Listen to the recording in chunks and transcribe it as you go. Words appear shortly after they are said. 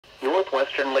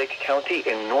Northwestern Lake County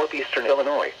in northeastern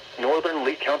Illinois, northern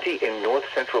Lee County in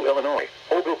north-central Illinois,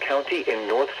 Ogle County in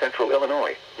north-central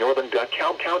Illinois, northern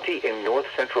Kalb County in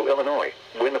north-central Illinois,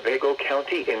 Winnebago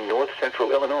County in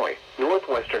north-central Illinois,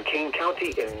 northwestern Kane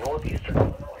County in northeastern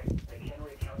Illinois,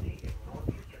 McHenry County in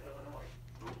northeastern Illinois,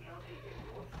 Boone County in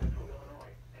north-central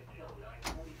Illinois, until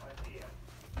 9:45 p.m.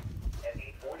 At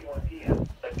 8:41 p.m.,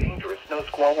 a dangerous snow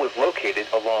squall was located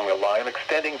along a line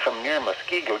extending from near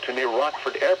Muskego to near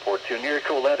Rockford Airport to near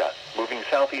Coletta, moving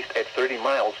southeast at 30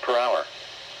 miles per hour.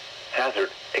 Hazard: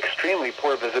 extremely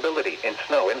poor visibility in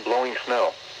snow and blowing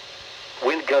snow.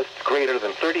 Wind gusts greater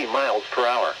than 30 miles per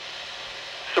hour.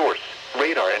 Source: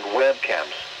 radar and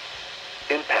webcams.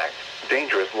 Impact: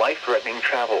 dangerous, life-threatening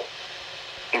travel,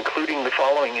 including the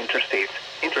following interstates: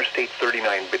 Interstate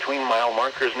 39 between mile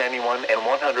markers 91 and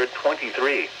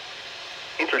 123.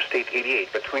 Interstate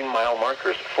 88 between mile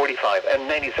markers 45 and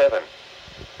 97.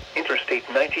 Interstate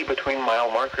 90 between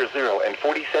mile markers 0 and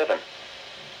 47.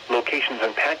 Locations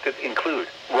impacted include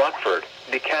Rockford,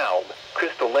 DeKalb,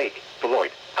 Crystal Lake,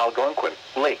 Beloit, Algonquin,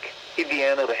 Lake,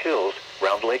 Indiana the Hills,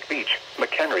 Round Lake Beach,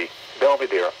 McHenry,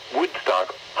 Belvedere,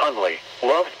 Woodstock, Hunley,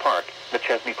 Loves Park,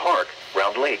 McChesney Park,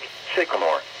 Round Lake,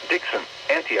 Sycamore, Dixon,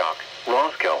 Antioch,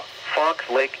 Roscoe, Fox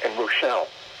Lake and Rochelle.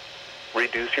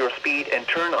 Reduce your speed and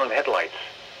turn on headlights.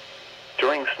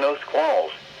 During snow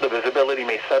squalls, the visibility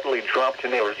may suddenly drop to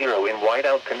near zero in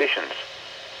whiteout conditions.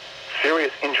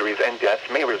 Serious injuries and deaths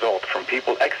may result from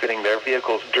people exiting their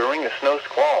vehicles during a snow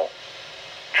squall.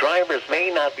 Drivers may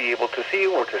not be able to see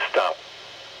or to stop.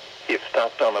 If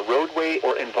stopped on the roadway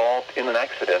or involved in an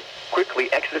accident,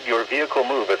 quickly exit your vehicle.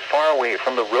 Move as far away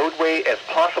from the roadway as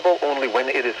possible only when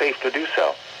it is safe to do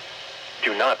so.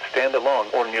 Do not stand along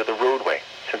or near the roadway,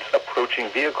 since approaching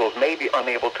vehicles may be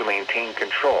unable to maintain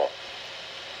control.